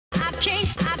Recording.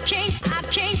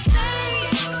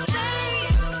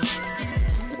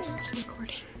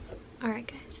 Alright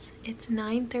guys, it's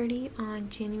 9:30 on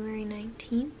January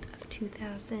 19th of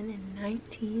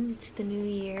 2019. It's the new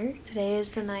year. Today is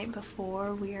the night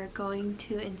before we are going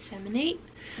to inseminate.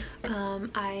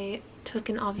 I took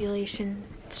an ovulation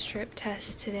strip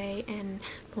test today and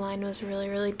the line was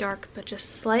really dark, but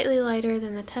just slightly lighter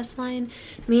than the test line,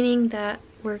 meaning that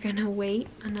we're gonna wait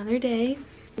another day.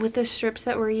 With the strips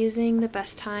that we're using, the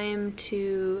best time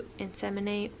to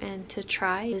inseminate and to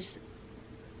try is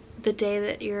the day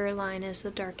that your line is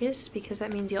the darkest, because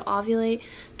that means you'll ovulate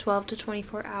 12 to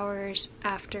 24 hours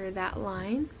after that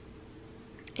line,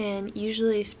 and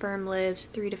usually sperm lives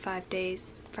 3 to 5 days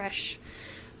fresh.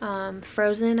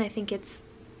 Frozen, I think it's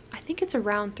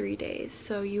around 3 days.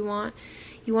 So you want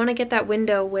to get that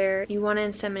window where you want to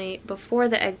inseminate before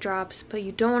the egg drops, but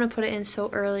you don't want to put it in so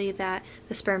early that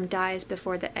the sperm dies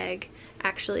before the egg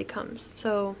actually comes.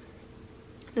 So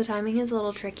the timing is a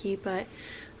little tricky, but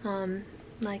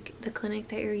like the clinic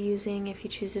that you're using, if you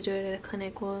choose to do it at a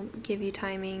clinic, will give you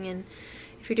timing, and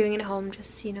if you're doing it at home,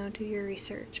 just, you know, do your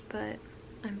research. But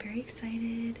I'm very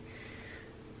excited.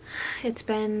 It's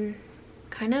been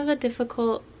kind of a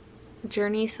difficult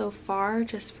journey so far,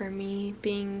 just for me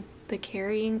being the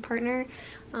carrying partner.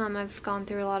 I've gone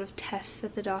through a lot of tests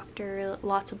at the doctor,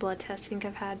 lots of blood tests. I think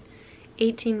I've had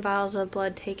 18 vials of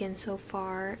blood taken so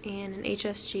far, and an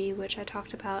HSG, which I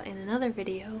talked about in another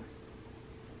video.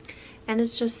 And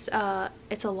it's just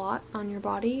it's a lot on your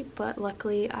body, but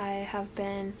luckily I have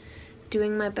been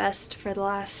doing my best for the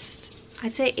last,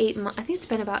 I'd say 8 months. I think it's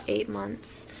been about 8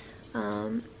 months,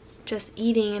 just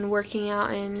eating and working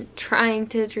out and trying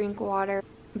to drink water.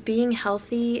 Being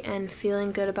healthy and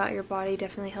feeling good about your body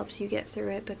definitely helps you get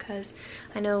through it, because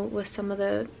I know with some of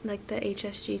the, like the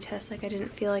HSG tests, like I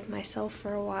didn't feel like myself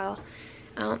for a while.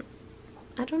 I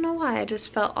don't know why, I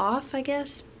just felt off, I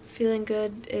guess. Feeling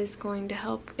good is going to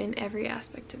help in every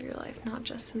aspect of your life, not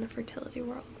just in the fertility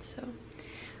world. So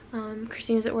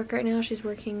Christina's at work right now. She's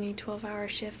working a 12-hour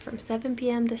shift from 7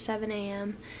 p.m. to 7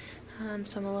 a.m.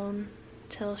 So I'm alone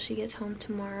till she gets home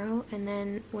tomorrow, and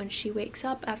then when she wakes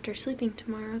up after sleeping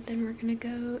tomorrow, then we're gonna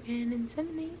go and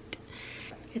inseminate.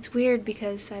 It's weird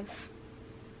because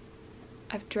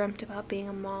I've dreamt about being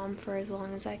a mom for as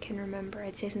long as I can remember.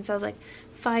 I'd say since I was like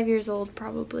 5 years old,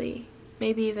 probably,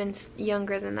 maybe even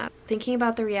younger than that. Thinking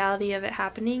about the reality of it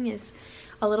happening is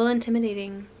a little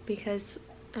intimidating, because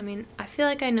I mean, I feel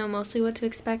like I know mostly what to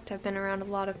expect. I've been around a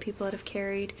lot of people that have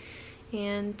carried,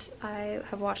 and I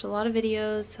have watched a lot of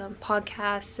videos,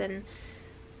 podcasts, and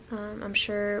I'm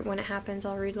sure when it happens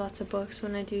I'll read lots of books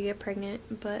when I do get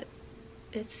pregnant. But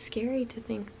it's scary to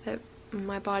think that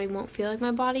my body won't feel like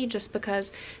my body, just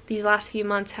because these last few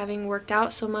months, having worked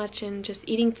out so much and just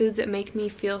eating foods that make me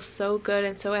feel so good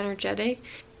and so energetic,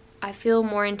 I feel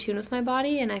more in tune with my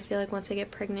body. And I feel like once I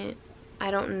get pregnant,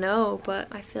 I don't know, but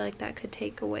I feel like that could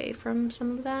take away from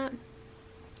some of that.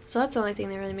 So that's the only thing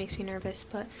that really makes me nervous.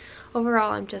 But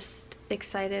overall, I'm just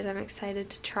excited. I'm excited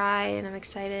to try, and I'm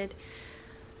excited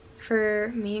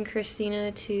for me and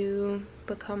Christina to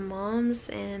become moms.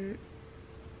 And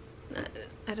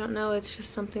I don't know, it's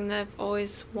just something that I've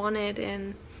always wanted,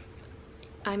 and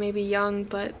I may be young,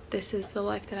 but this is the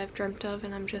life that I've dreamt of,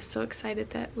 and I'm just so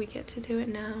excited that we get to do it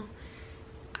now.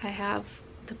 I have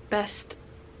the best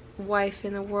wife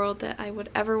in the world that I would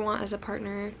ever want as a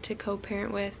partner to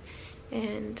co-parent with,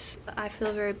 and I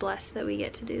feel very blessed that we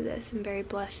get to do this. I'm very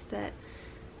blessed that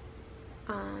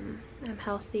I'm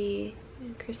healthy,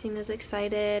 and Christina's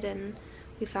excited, and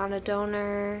we found a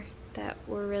donor that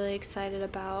we're really excited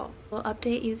about. We'll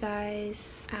update you guys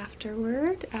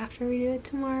afterward, after we do it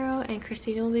tomorrow, and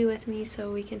Christina will be with me so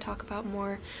we can talk about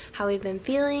more how we've been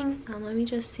feeling. Let me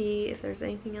just see if there's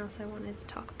anything else I wanted to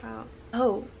talk about.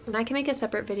 Oh, and I can make a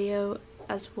separate video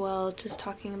as well, just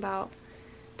talking about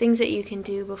things that you can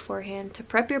do beforehand to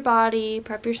prep your body,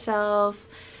 prep yourself,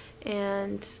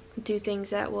 and do things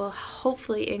that will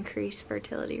hopefully increase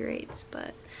fertility rates.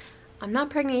 But I'm not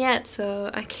pregnant yet, so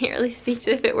I can't really speak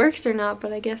to if it works or not,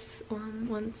 but I guess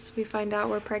once we find out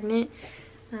we're pregnant,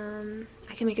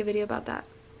 I can make a video about that.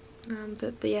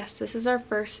 But yes, this is our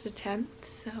first attempt,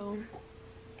 so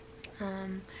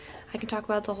I can talk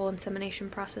about the whole insemination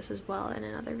process as well in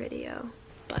another video.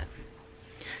 But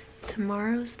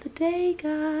tomorrow's the day,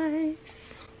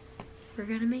 guys. We're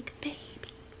gonna make a baby.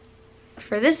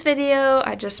 For this video,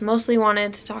 I just mostly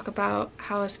wanted to talk about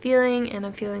how I was feeling, and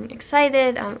I'm feeling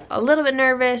excited. I'm a little bit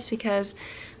nervous because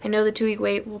I know the 2-week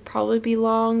wait will probably be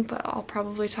long, but I'll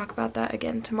probably talk about that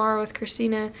again tomorrow with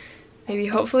Christina. Maybe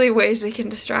hopefully ways we can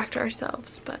distract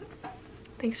ourselves. But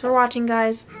thanks for watching,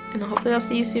 guys, and hopefully I'll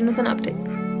see you soon with an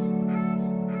update.